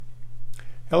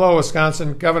Hello,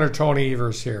 Wisconsin. Governor Tony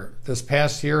Evers here. This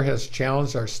past year has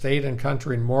challenged our state and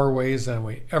country in more ways than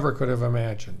we ever could have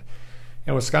imagined.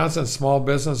 In Wisconsin, small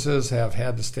businesses have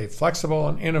had to stay flexible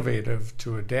and innovative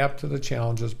to adapt to the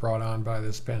challenges brought on by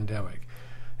this pandemic.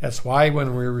 That's why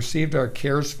when we received our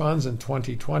CARES funds in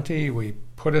 2020, we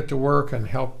put it to work and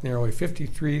helped nearly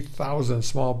 53,000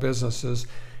 small businesses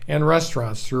and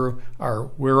restaurants through our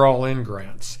We're All In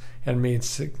grants, and made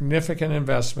significant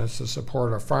investments to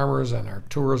support our farmers and our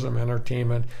tourism,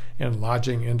 entertainment, and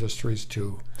lodging industries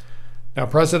too. Now,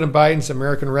 President Biden's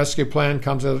American Rescue Plan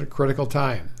comes at a critical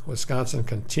time. Wisconsin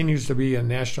continues to be a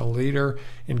national leader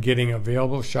in getting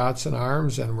available shots in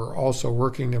arms, and we're also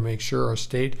working to make sure our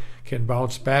state can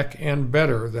bounce back and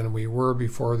better than we were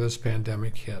before this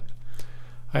pandemic hit.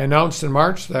 I announced in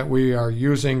March that we are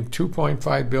using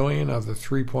 $2.5 billion of the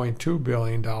 $3.2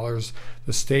 billion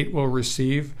the state will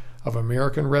receive of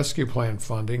American Rescue Plan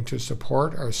funding to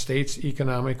support our state's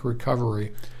economic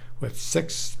recovery, with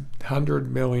 $600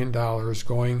 million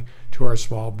going to our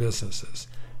small businesses.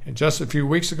 And just a few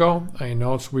weeks ago, I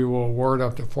announced we will award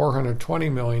up to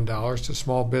 $420 million to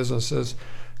small businesses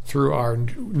through our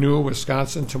new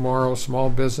Wisconsin Tomorrow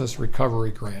Small Business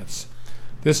Recovery Grants.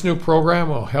 This new program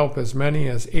will help as many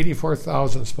as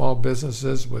 84,000 small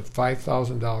businesses with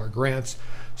 $5,000 grants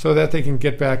so that they can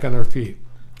get back on their feet.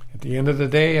 At the end of the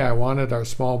day, I wanted our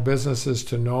small businesses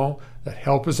to know that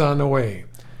help is on the way.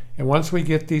 And once we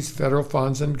get these federal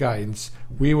funds and guidance,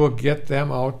 we will get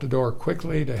them out the door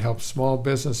quickly to help small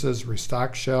businesses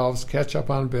restock shelves, catch up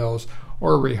on bills,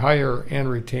 or rehire and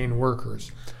retain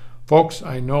workers. Folks,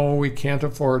 I know we can't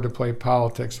afford to play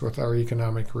politics with our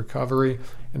economic recovery,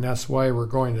 and that's why we're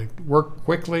going to work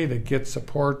quickly to get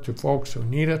support to folks who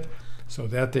need it so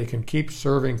that they can keep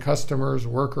serving customers,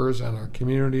 workers, and our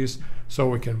communities so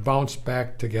we can bounce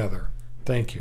back together. Thank you.